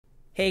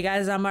Hey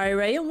guys, I'm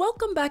Ray, and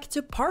welcome back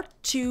to part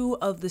 2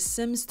 of the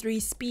Sims 3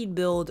 speed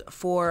build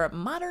for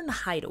Modern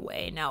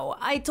Hideaway. Now,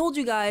 I told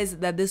you guys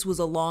that this was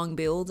a long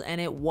build, and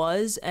it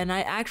was, and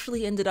I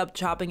actually ended up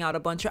chopping out a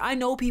bunch of— I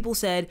know people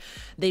said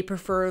they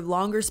prefer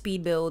longer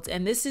speed builds,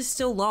 and this is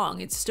still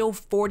long. It's still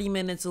 40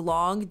 minutes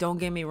long, don't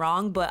get me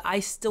wrong, but I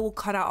still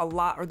cut out a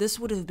lot, or this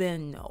would have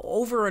been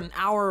over an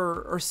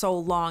hour or so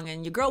long,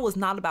 and your girl was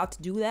not about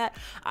to do that.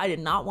 I did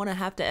not want to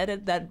have to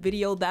edit that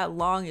video that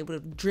long. It would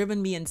have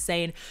driven me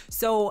insane.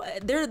 So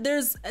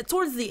there's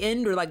towards the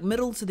end, or like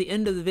middle to the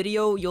end of the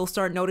video, you'll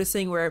start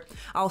noticing where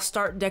I'll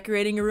start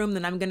decorating a room,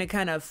 then I'm gonna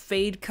kind of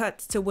fade cut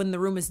to when the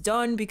room is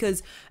done,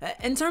 because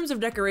in terms of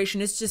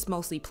decoration, it's just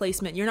mostly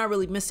placement. You're not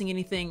really missing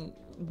anything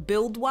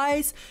build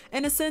wise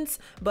in a sense,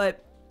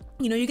 but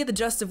you know, you get the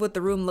gist of what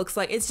the room looks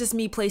like. It's just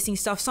me placing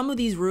stuff. Some of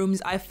these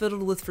rooms I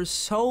fiddled with for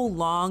so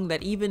long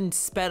that even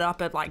sped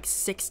up at like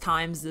 6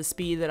 times the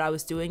speed that I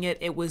was doing it.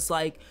 It was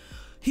like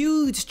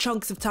huge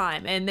chunks of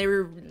time, and they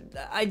were—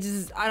 I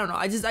don't know,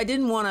 I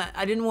didn't want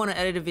to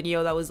edit a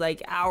video that was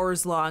like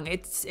hours long.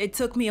 It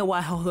took me a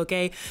while.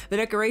 Okay, the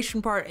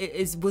decoration part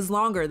was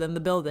longer than the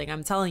building.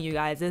 I'm telling you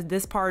guys,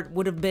 this part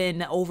would have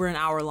been over an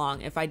hour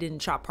long if I didn't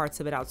chop parts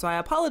of it out. So I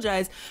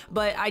apologize,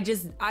 but I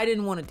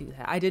didn't want to do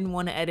that. I didn't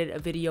want to edit a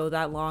video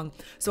that long,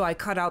 so I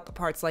cut out the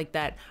parts like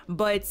that.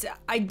 But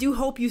I do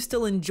hope you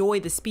still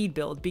enjoy the speed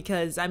build,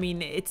 because I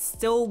mean, it's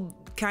still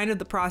kind of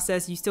the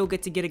process. You still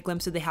get to get a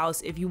glimpse of the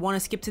house. If you want to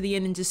skip to the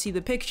end and just see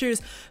the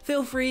pictures,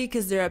 feel free,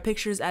 because there are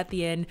pictures at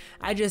the end.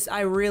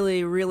 I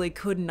really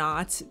could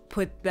not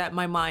put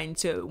my mind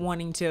to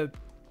wanting to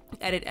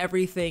edit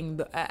everything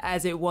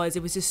as it was.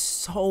 It was just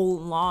so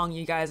long,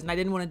 you guys, and I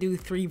didn't want to do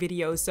 3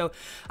 videos, so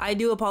I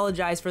do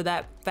apologize for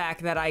that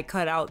fact that I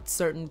cut out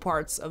certain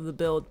parts of the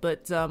build.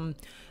 But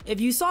if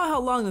you saw how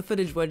long the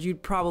footage was,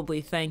 you'd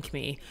probably thank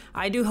me.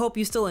 I do hope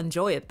you still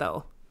enjoy it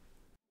though.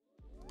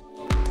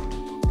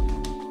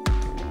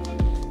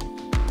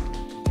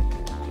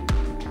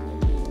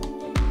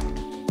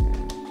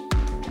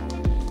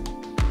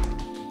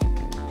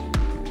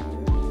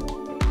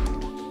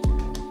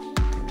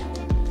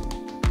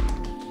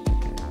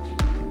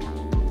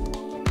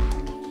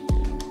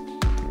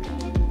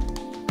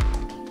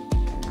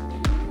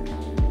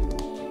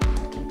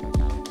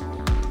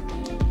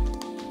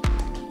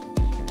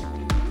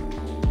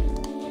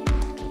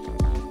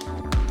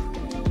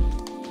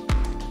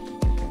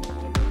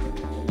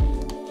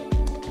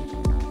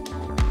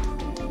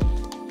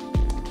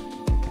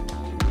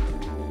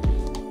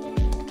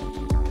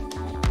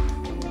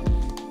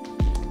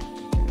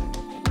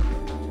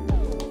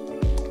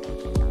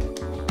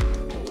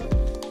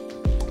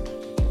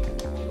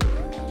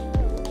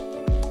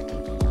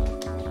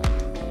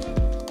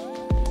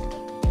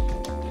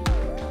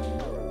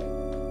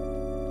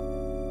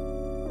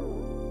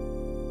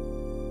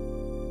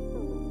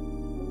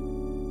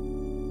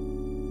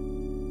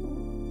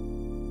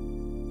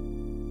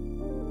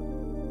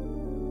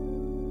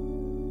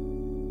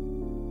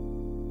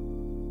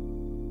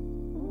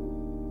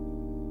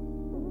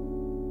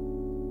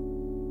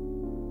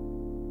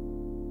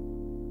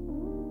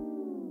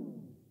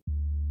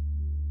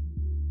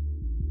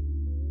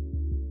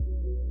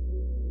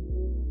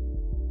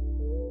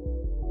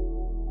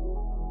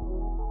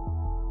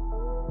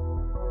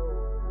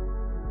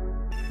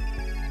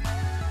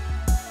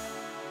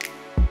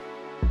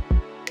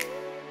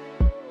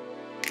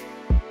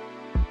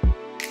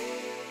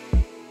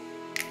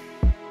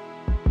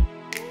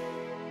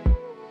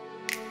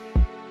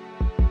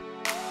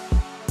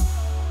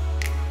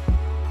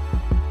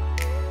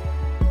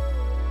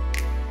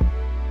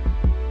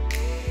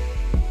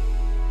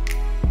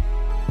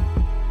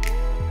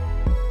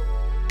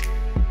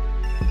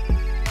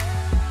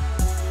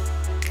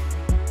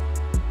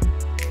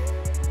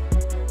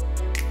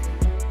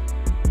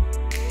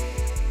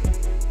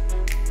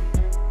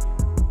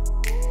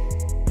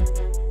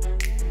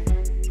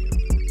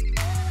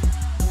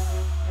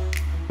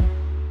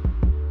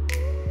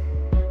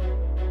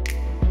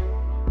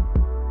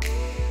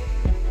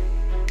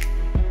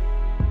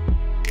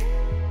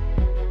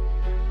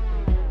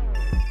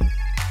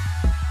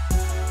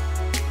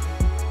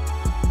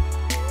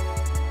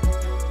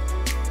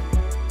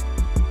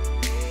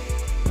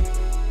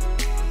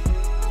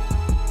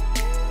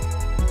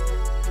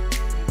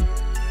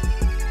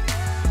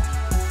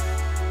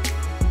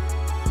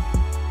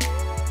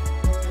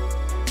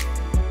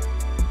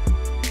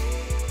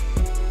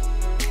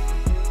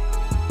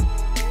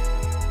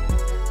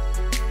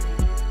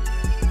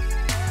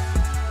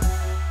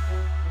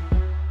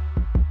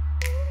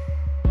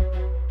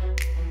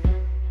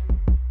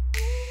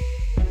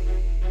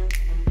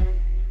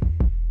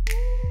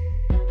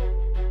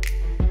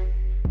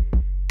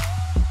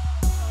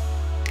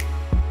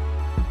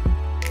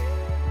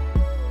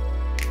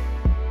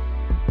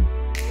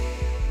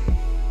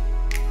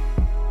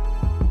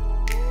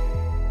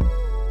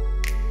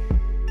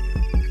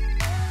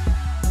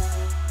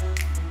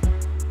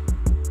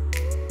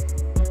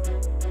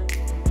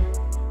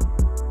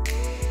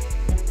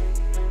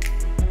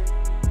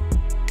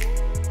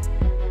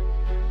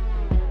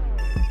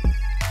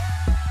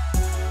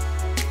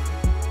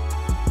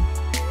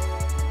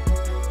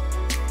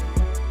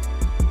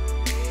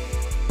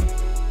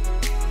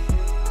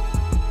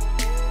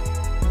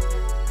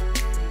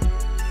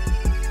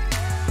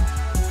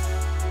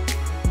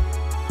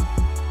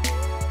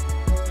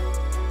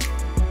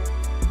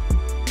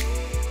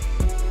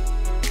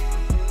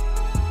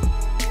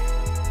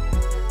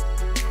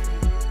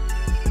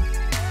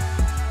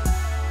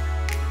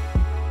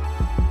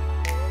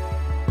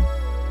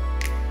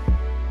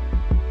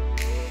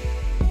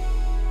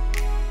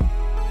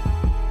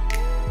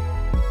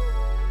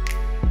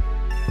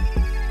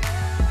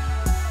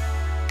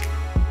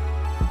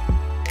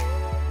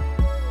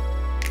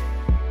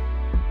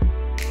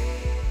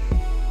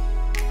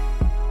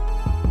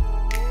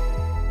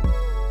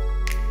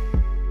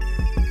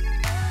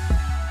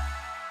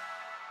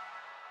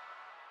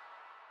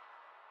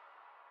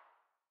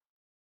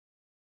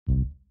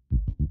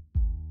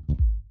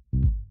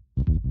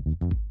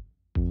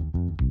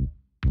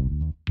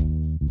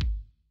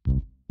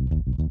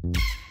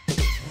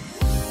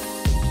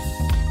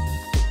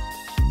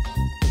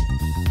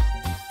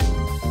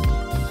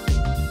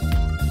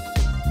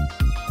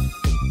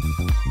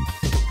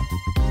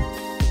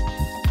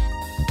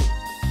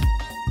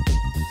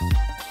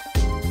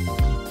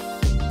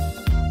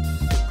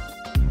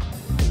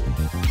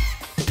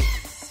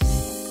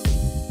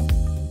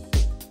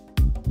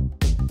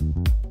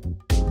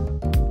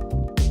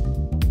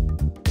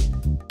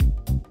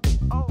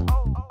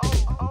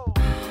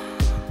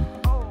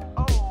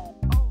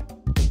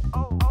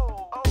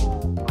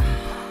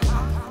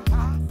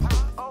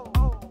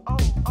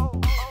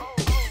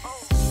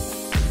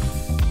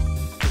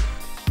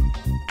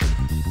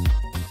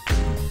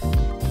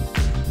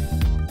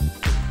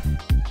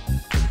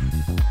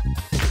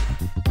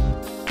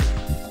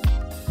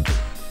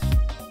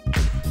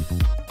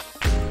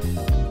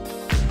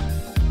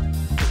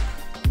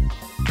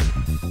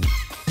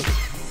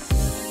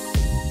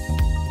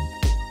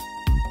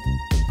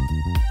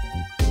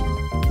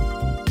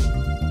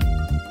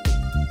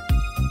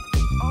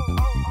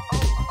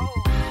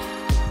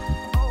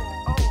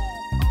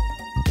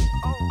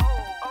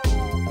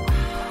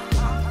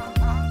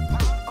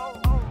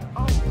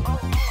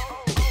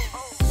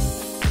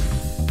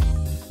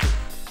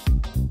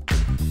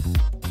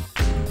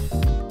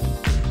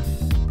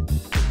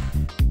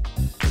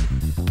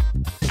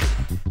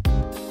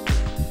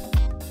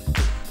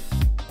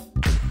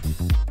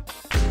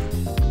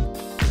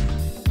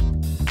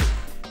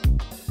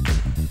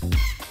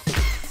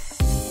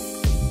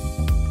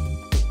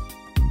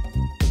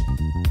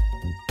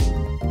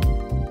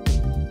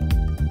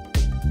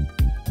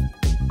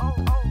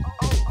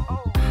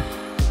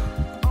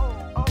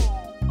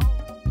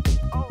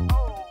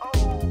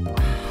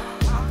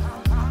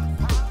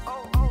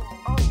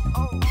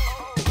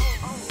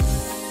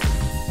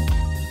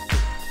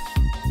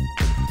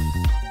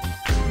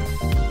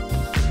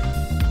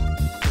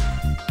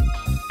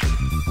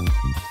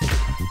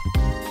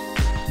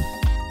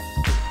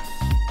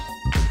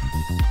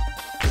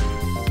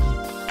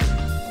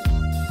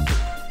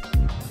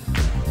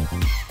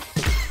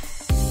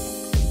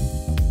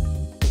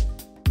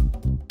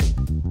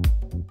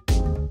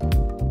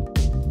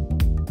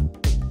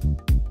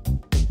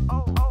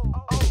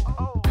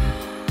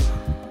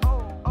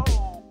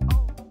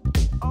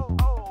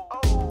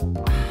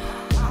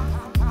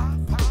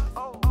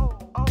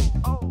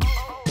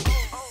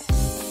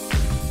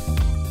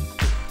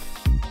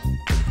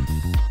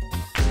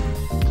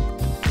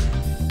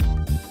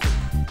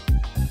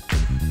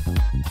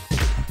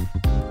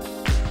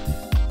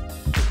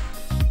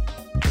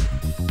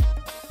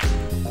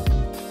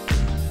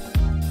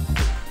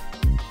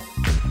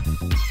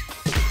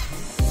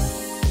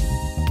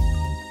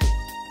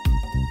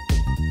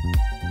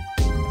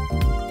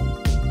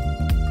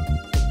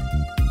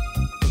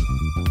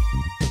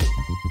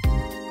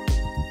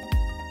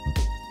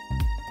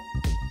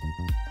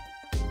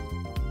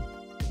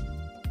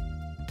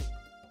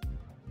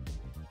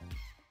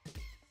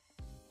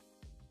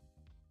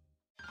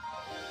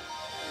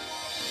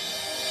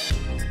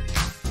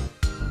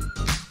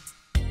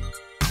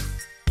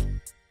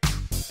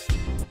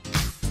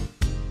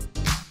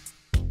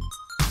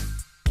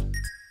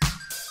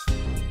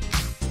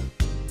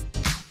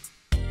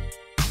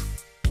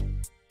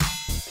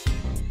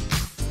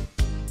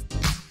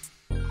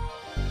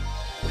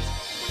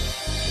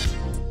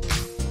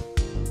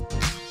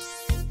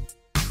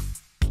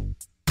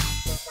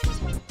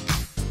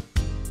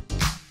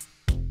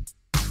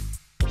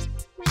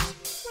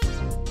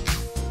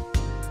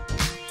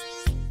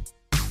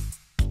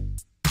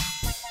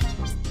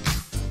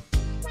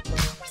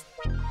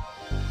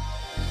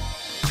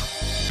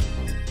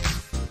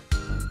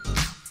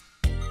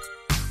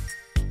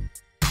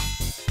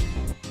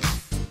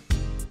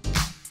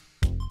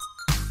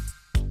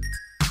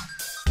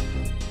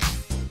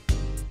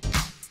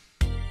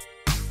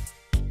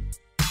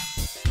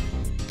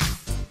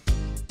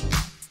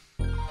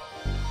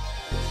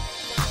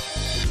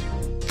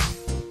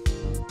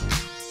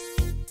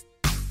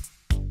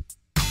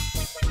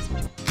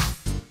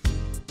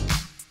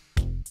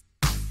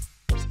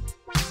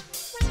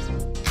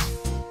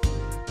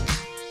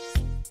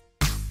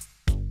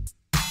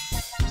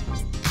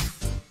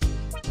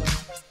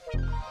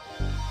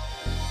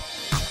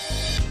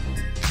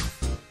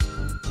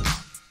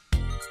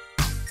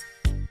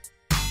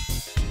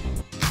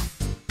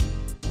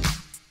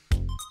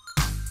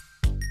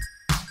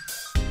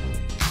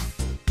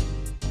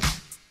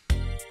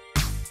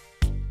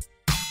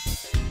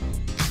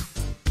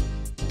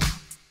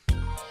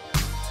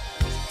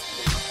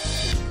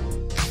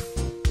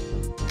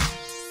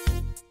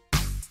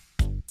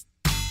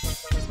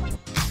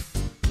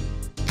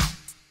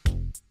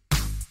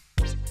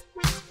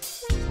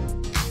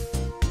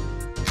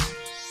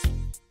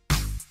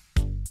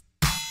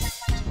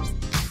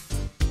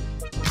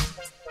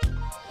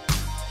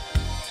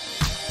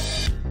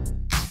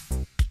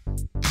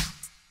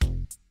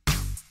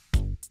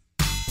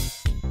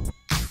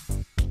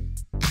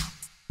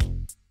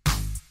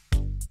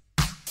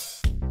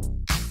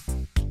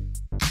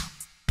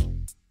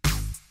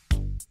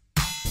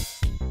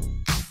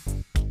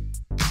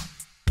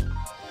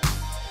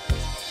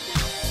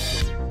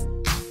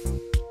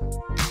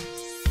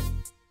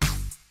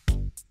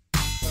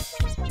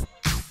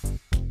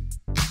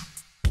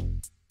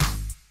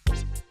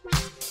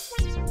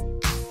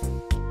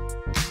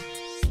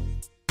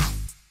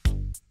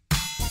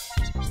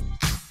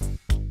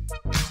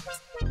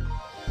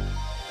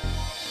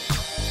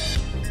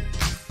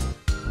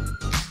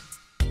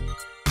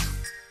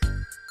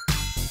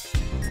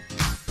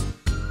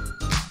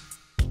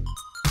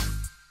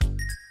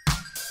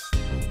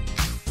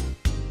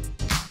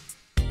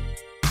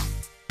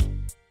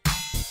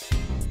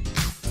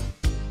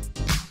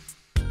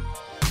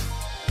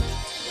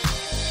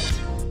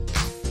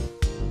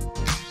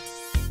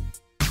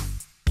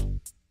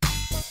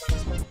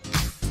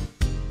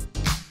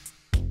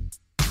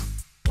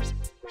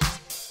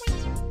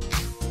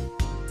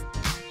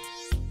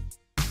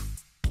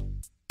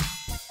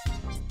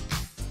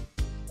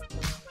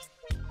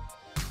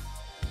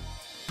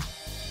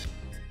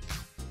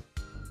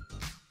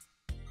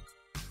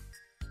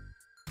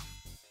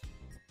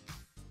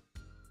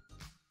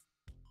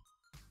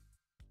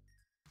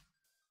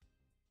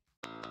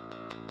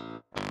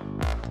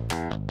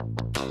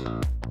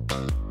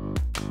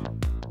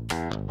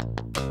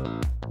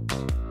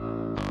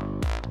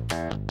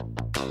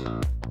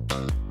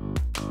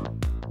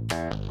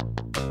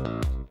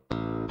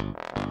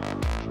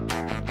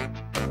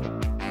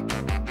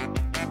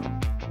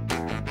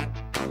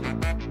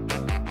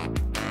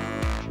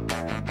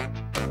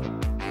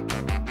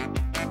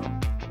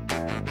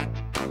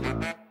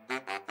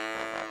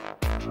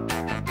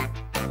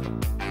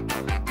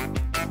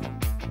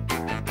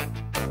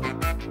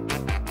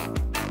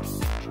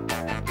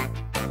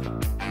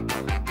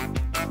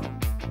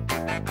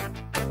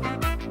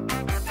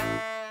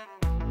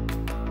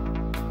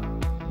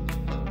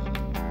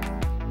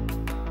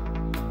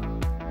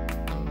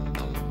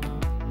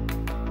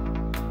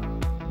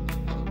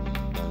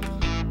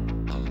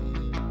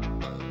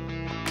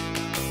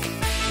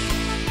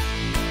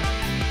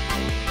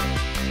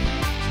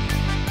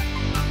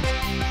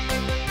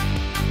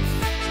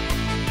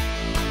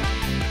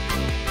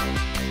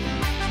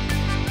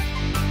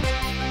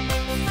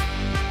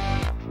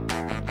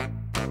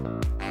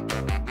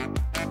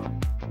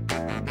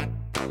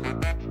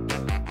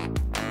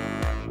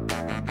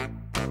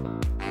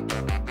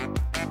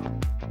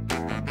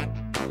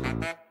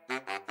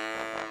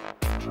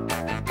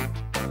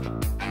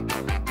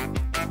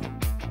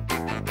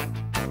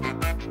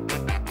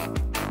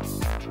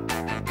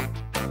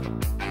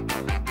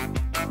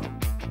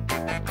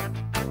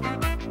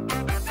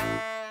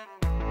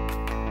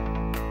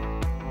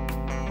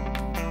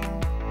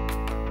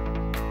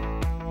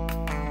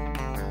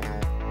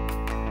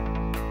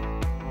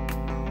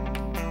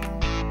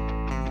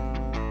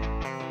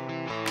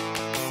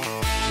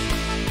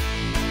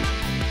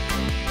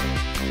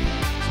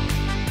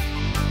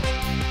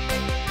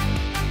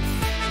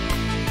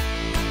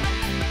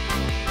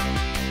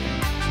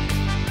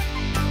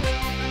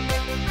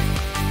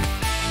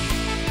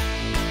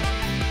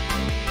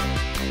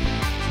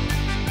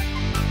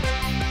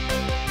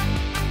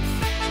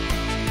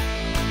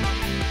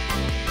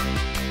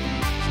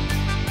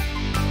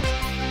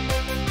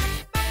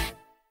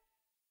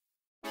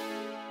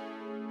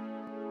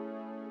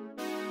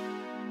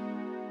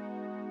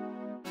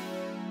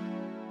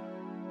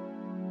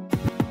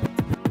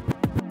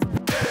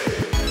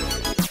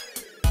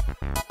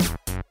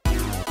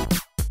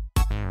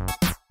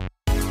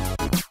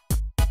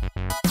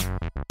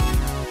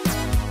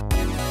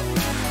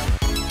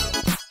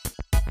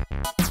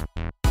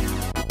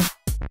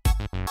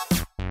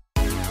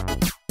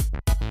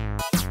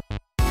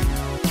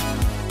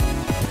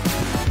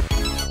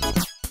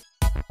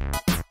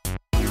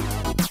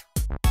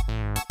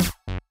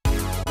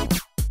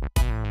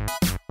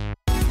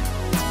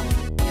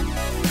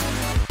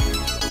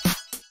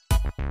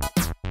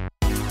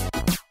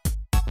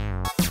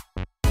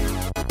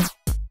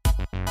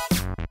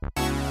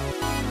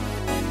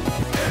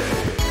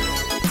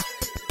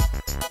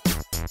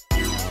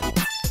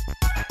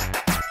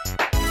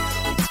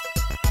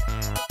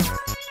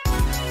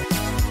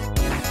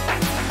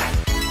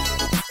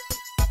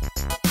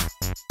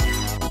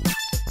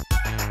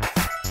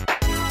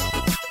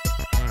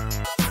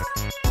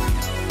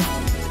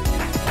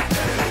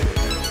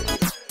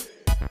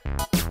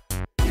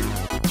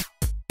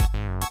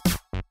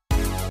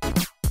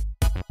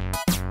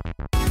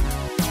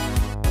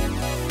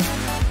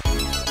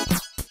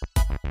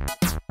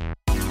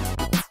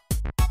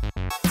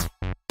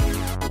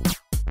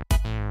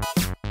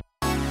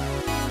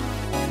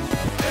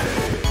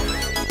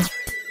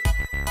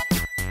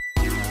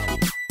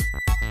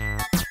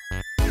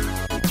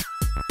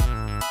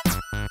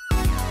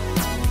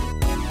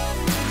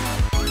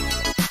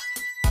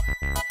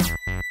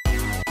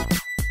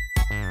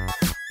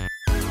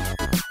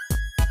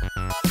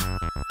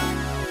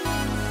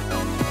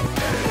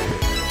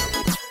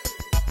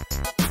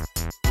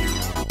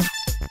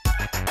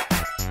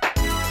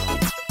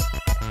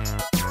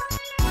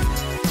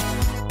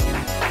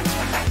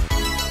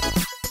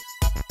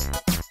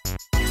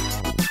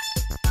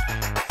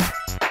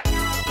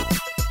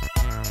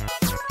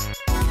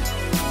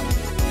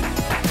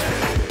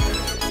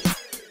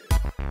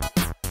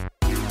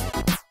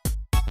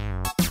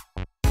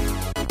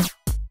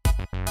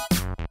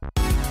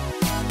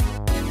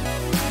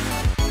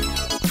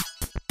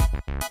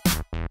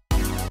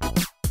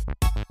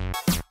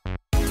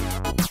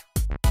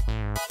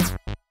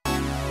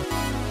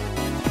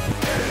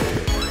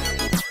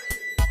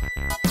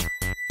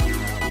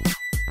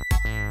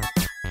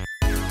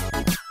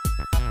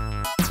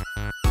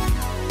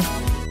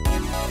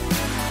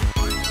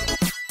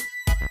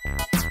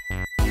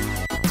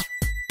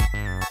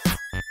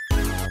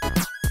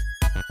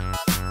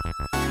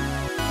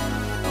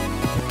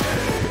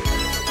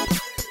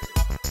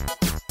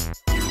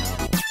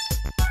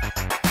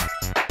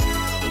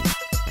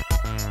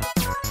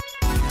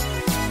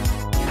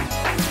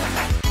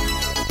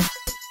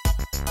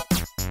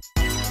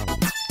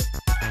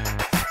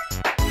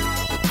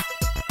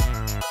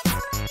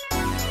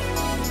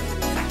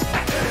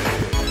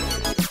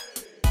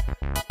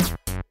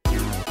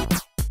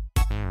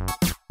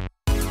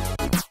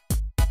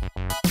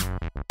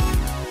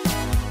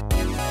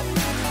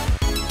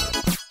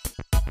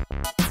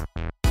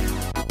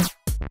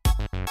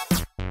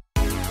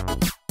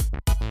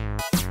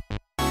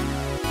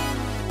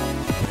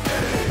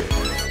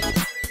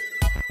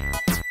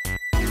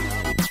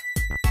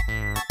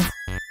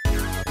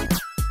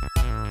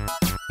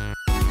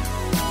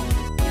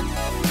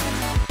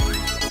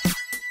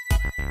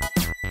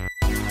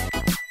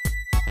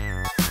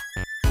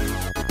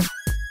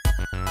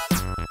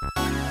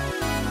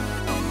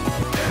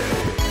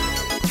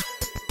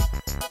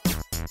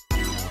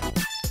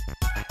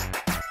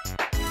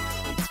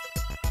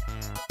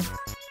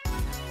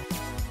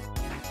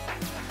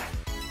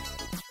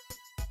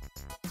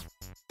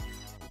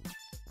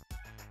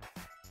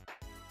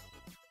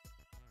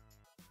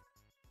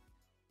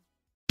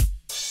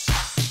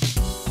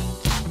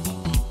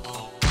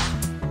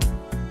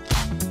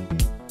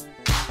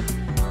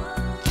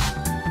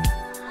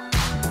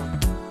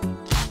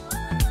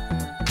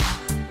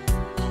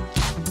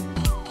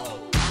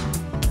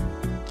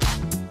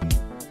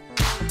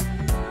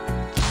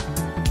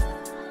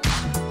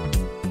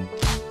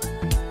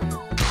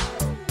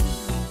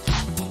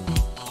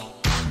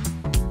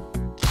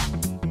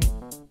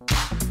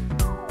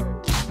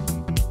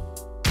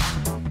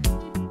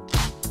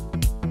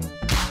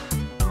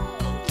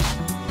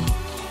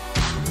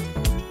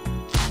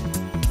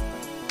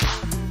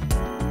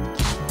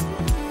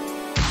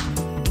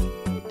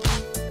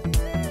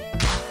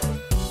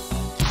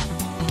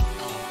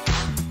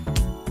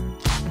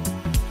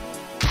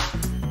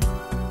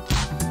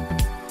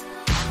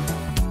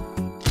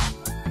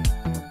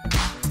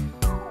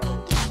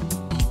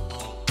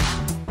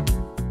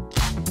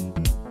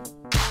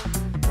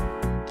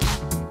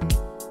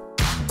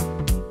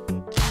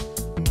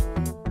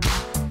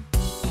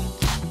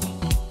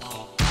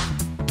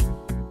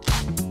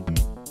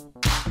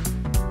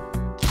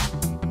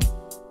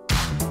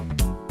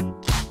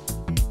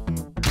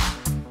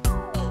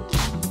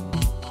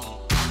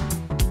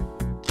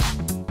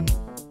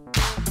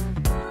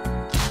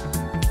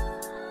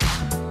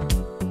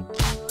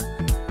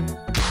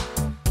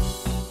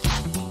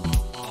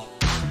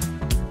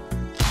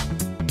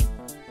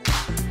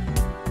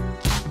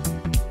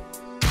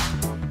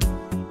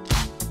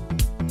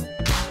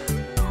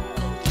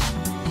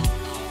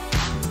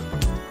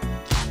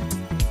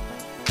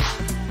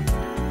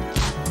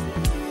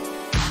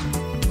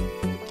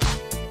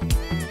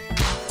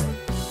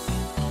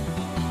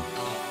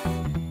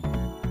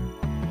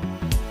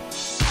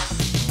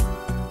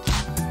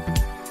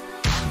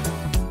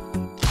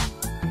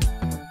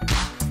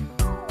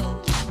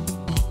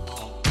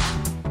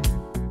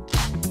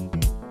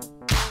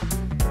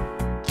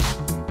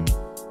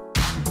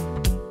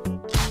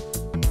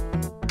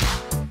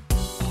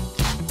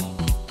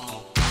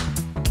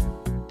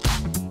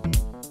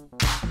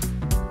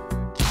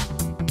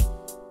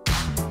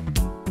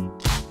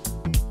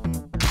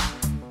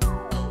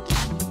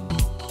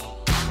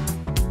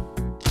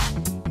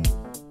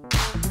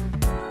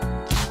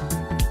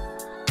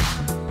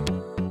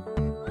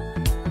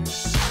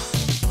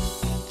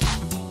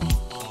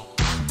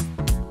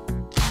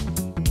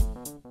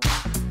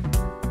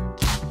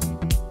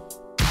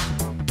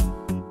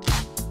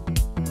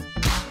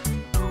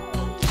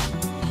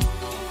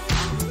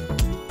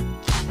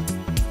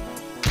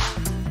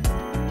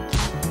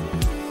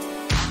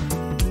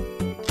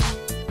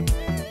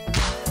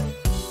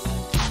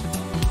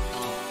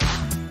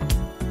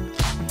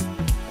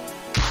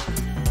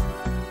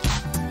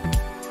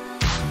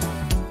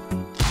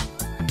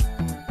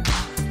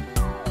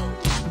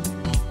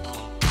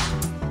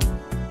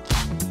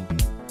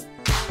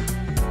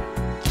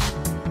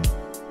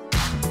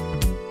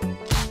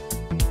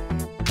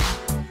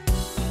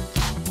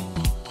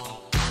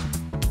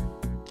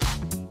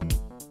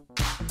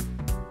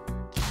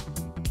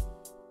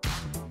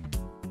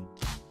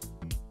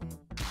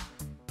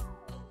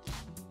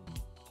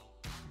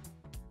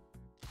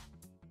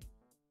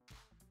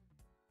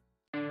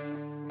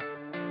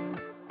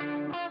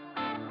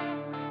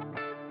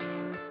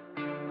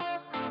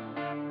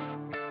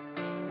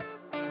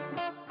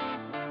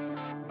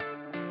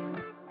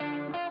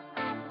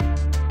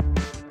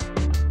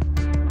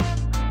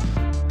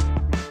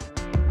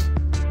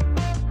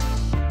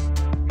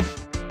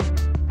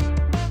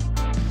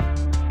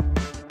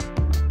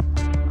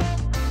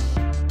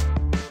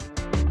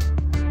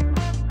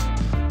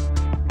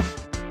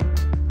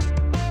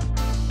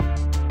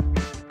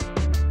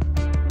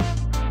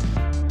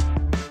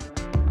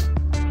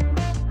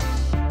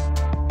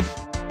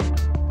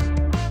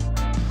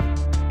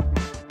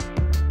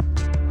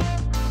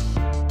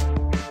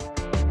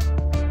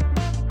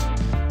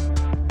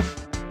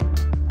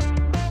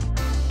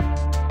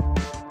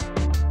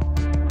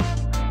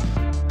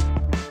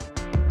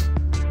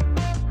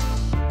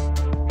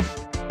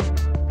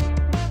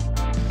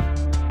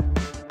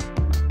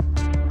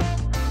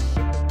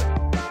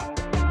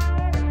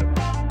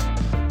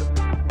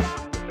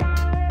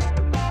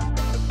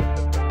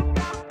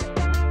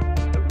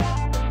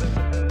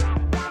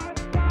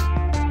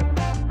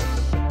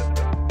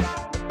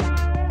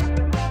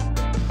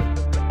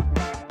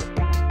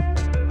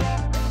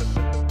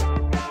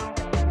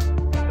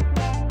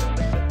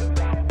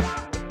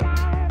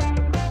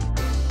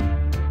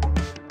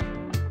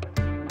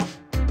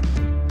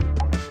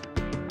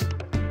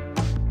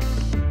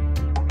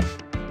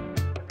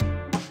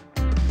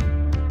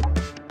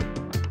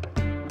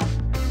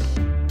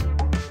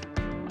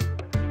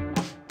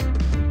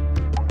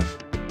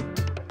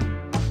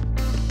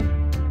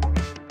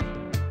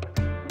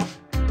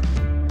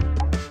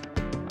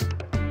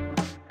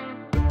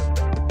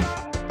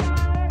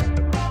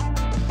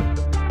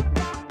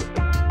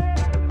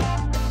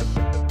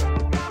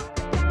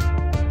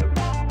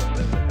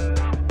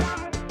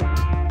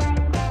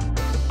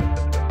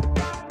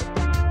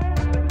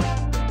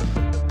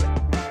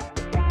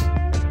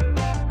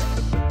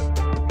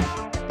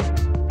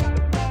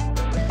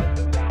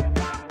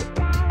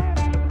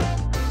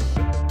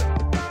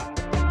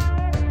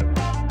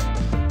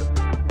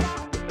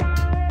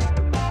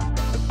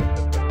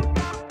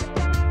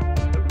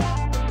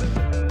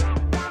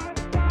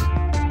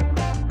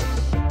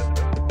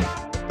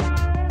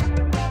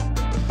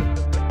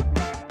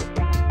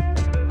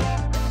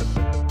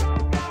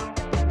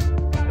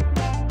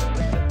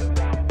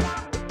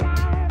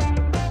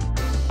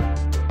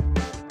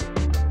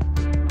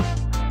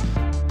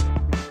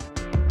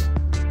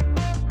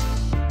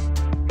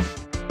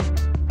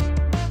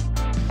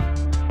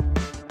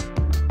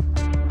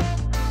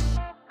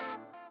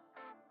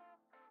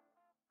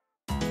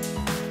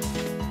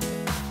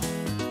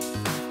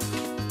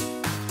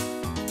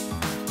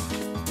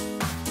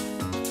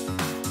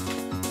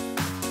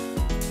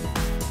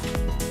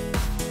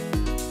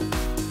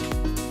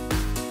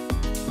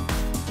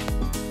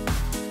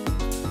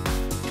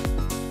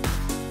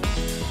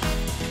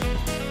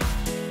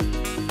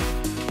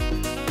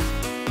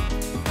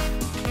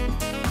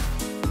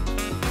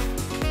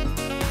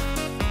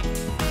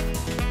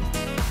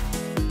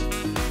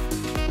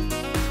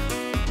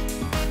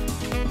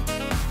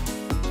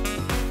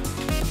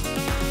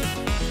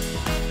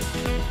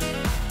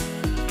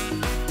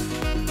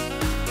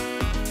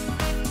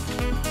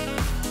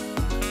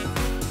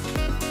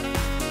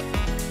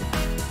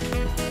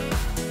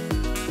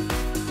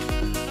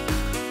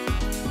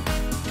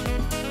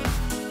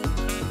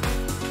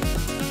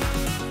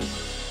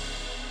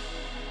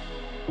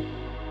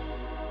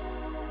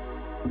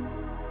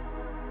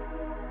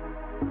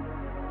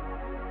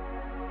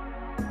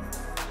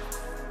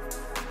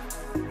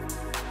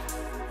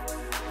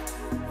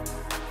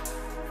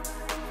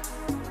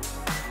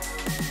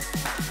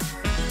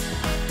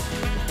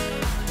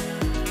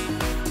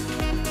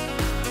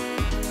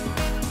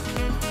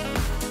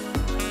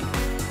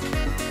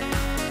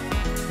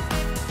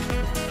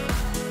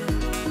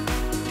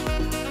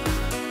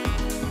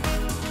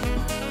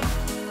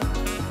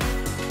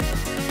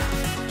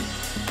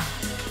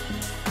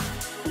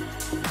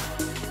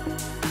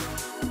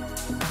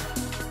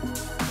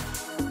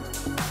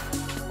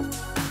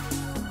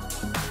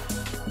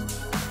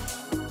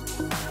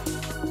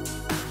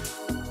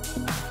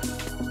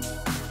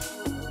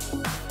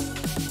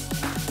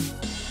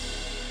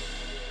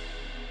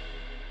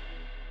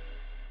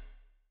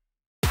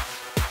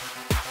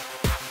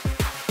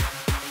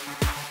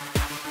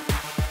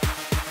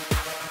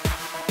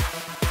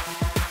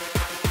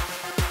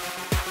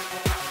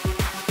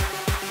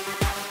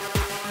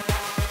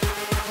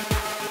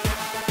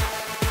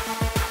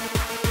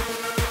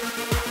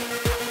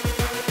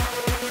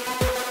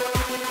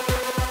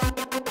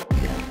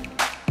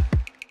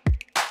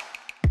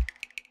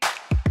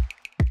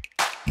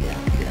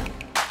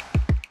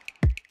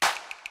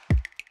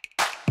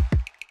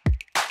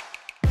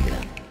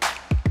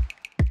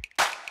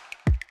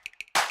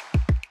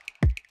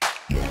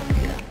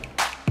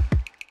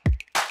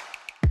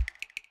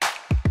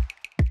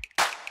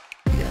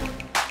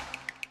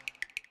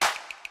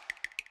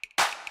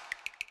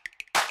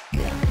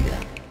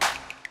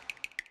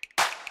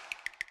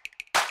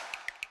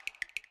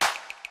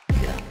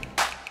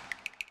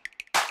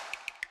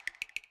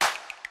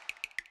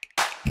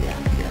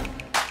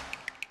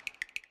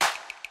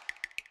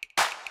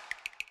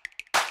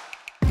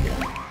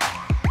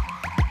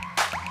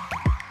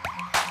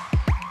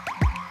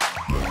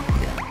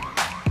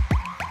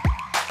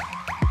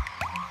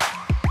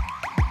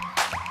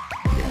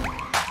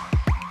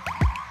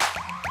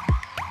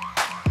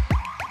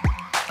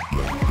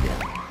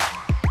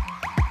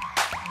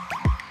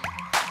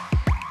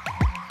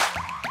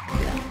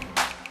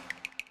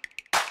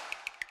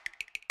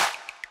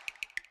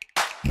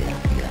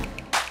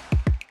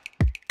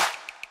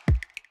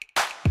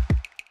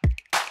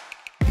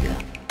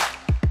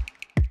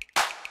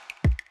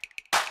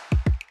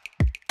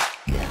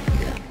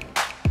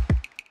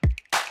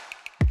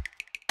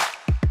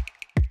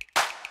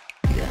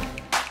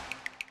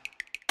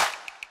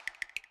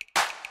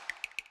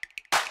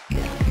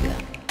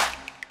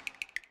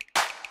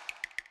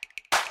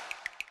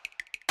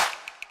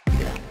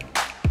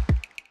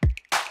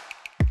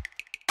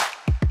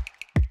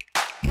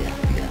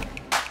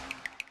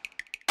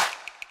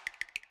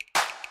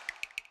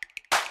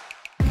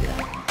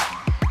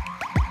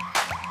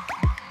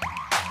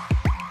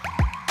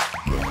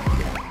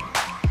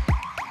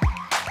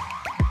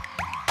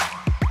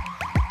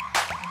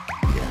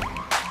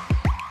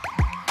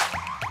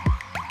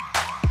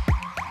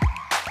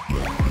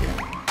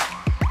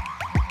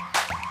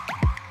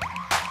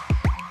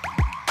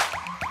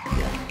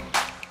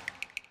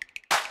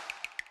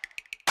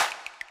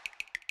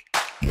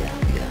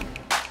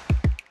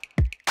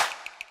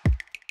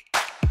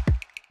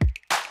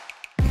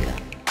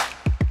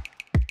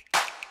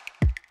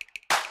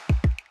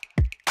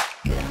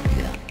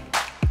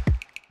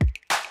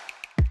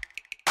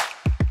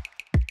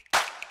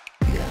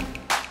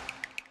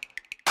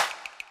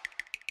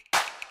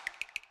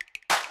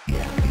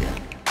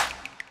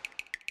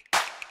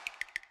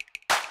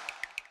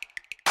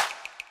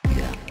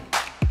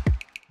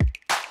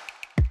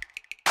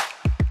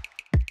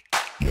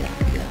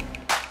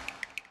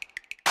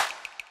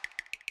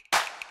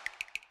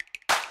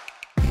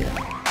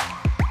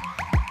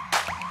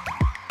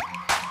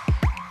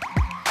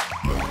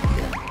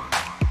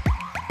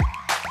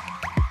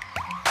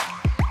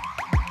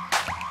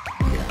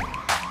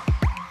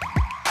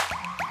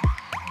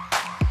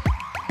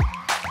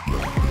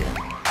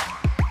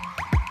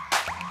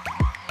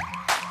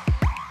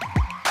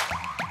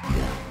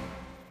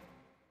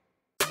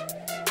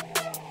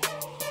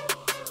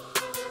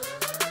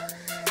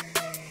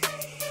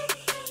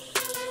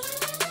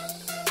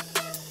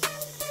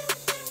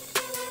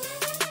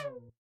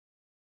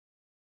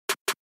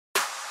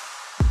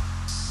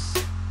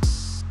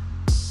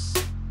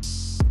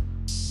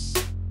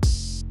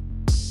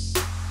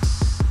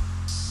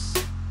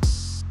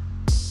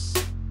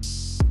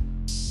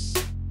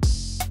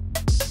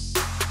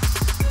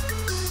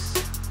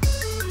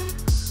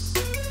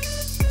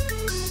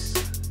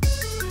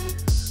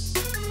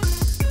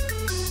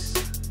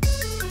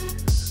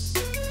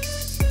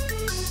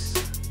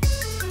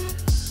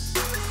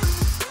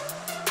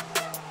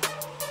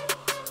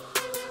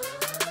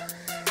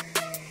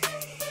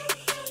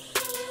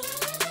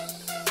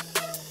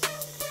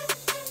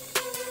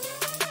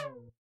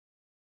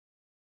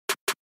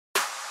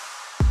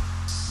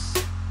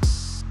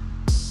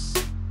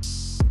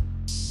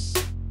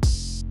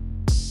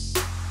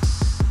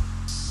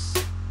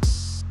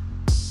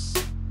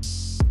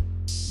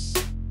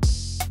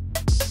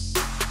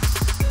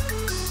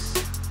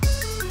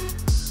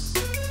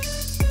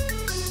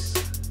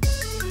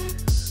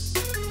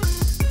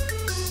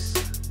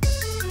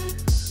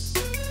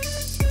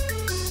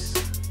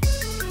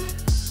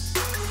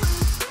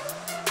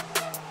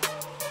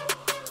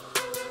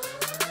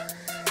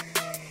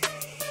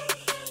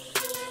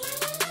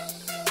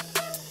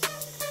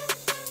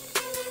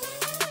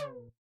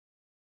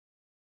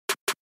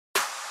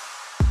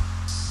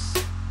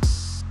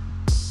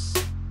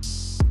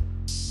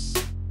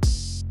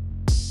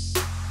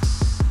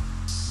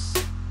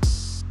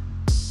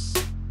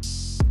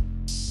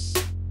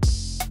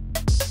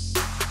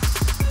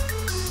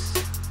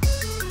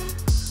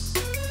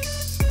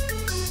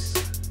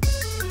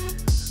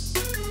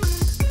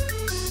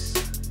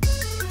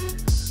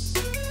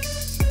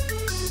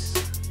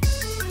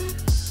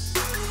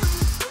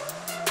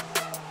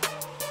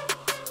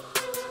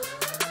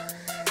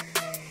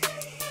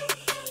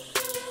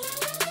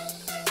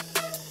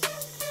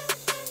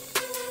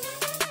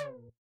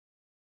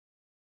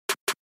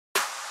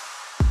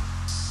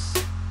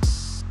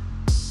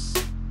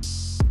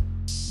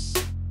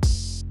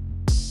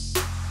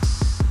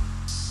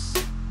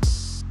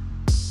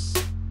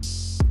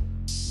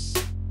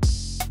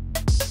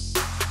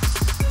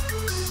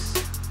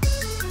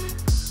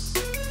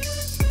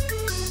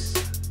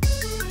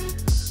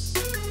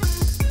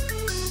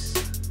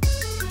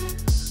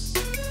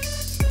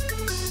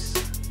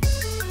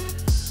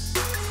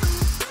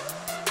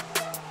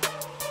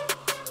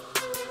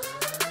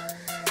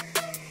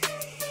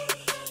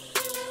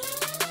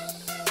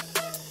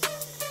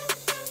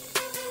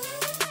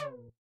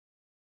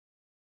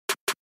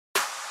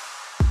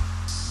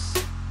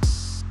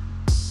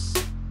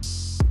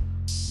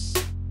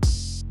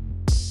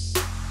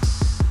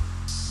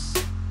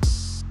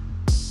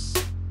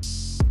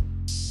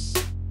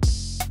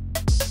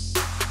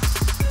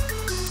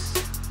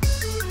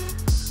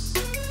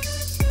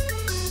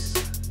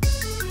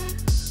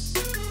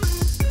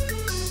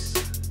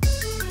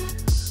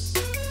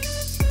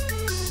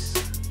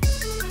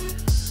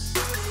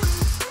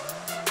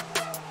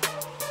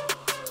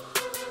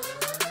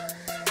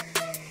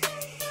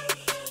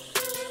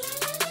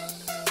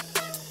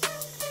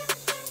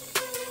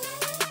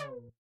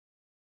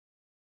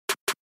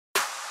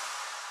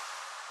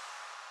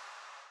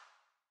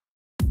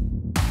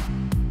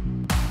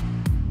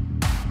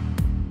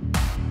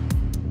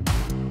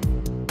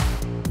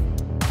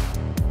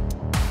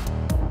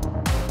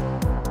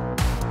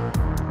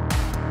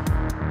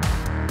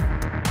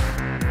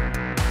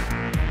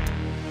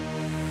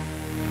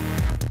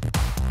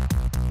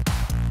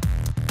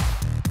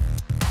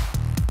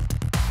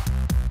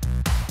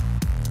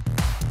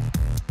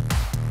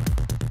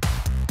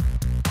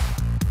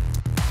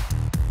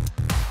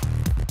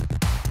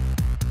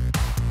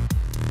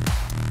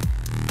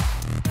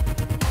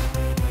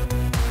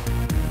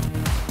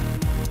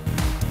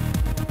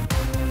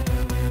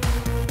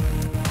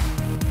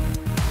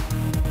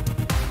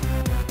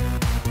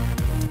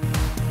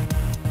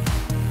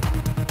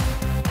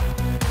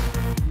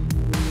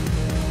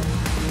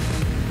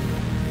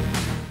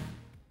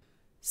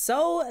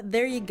 So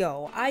there you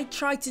go. I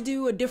tried to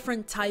do a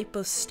different type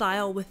of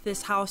style with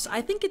this house.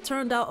 I think it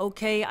turned out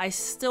okay. I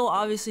still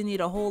obviously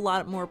need a whole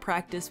lot more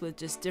practice with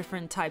just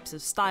different types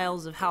of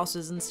styles of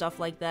houses and stuff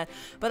like that.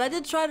 But I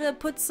did try to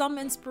put some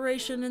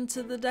inspiration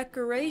into the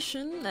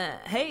decoration.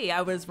 Hey,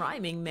 I was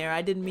rhyming there.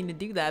 I didn't mean to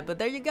do that, but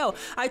there you go.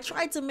 I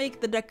tried to make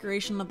the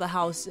decoration of the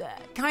house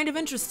kind of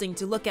interesting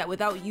to look at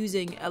without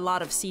using a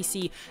lot of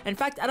CC. In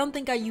fact, I don't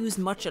think I used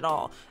much at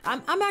all.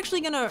 I'm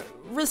actually gonna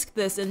risk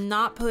this and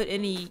not put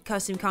any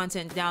custom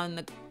content down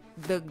in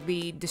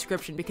the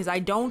description, because I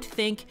don't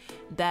think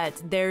that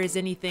there is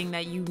anything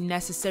that you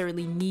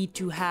necessarily need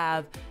to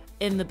have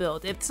in the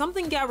build. If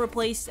something got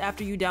replaced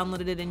after you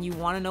downloaded it and you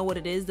want to know what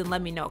it is, then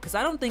let me know, because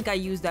I don't think I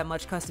use that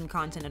much custom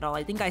content at all.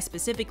 I think I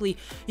specifically,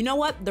 you know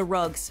what, the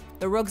rugs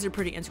are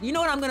pretty interesting. You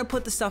know what, I'm gonna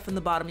put the stuff in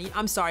the bottom.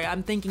 I'm sorry,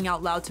 I'm thinking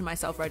out loud to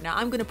myself right now.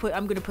 I'm gonna put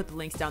the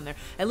links down there,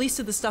 at least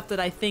to the stuff that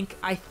I think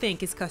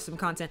is custom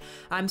content.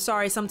 I'm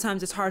sorry,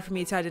 sometimes it's hard for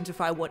me to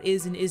identify what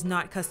is and is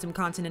not custom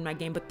content in my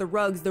game, but the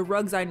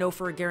rugs I know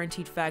for a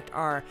guaranteed fact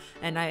are,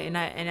 and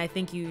I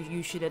think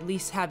you should at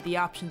least have the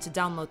option to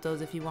download those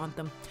if you want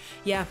them.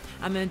 Yeah,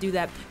 I'm gonna do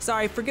that.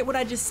 Sorry, forget what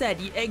I just said.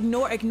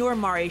 Ignore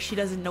Mari, she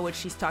doesn't know what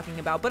she's talking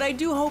about. But I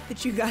do hope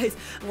that you guys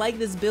like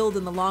this build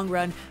in the long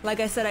run. Like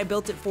I said, I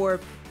built it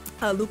for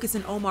Lucas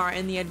and Omar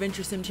in the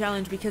Adventure Sim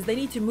Challenge because they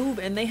need to move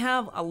and they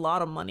have a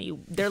lot of money.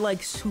 They're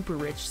like super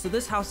rich. So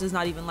this house is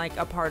not even like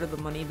a part of the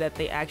money that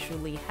they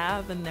actually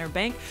have in their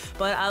bank.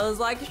 But I was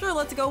like, sure,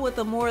 let's go with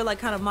a more like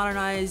kind of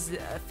modernized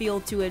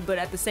feel to it. But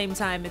at the same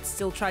time, it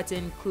still tried to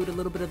include a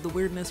little bit of the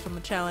weirdness from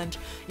the challenge,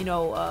 you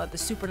know, the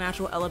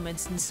supernatural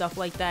elements and stuff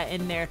like that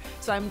in there.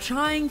 So I'm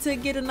trying to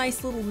get a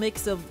nice little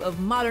mix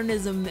of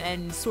modernism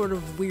and sort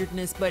of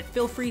weirdness, but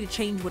feel free to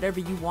change whatever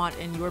you want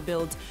in your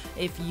builds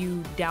if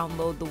you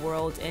download the world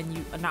and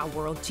you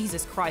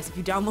Jesus Christ, if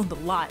you download the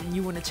lot and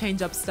you want to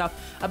change up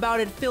stuff about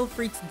it, feel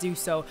free to do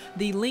so.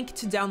 The link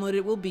to download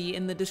it will be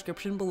in the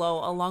description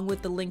below, along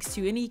with the links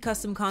to any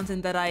custom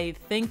content that I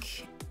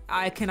think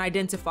I can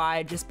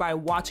identify just by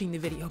watching the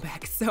video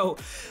back. So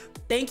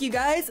thank you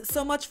guys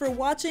so much for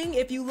watching.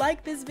 If you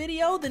like this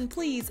video, then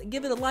please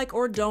give it a like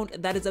or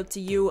don't, that is up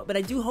to you. But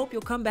I do hope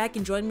you'll come back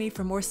and join me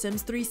for more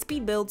Sims 3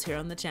 speed builds here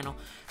on the channel.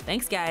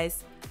 Thanks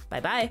guys, bye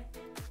bye.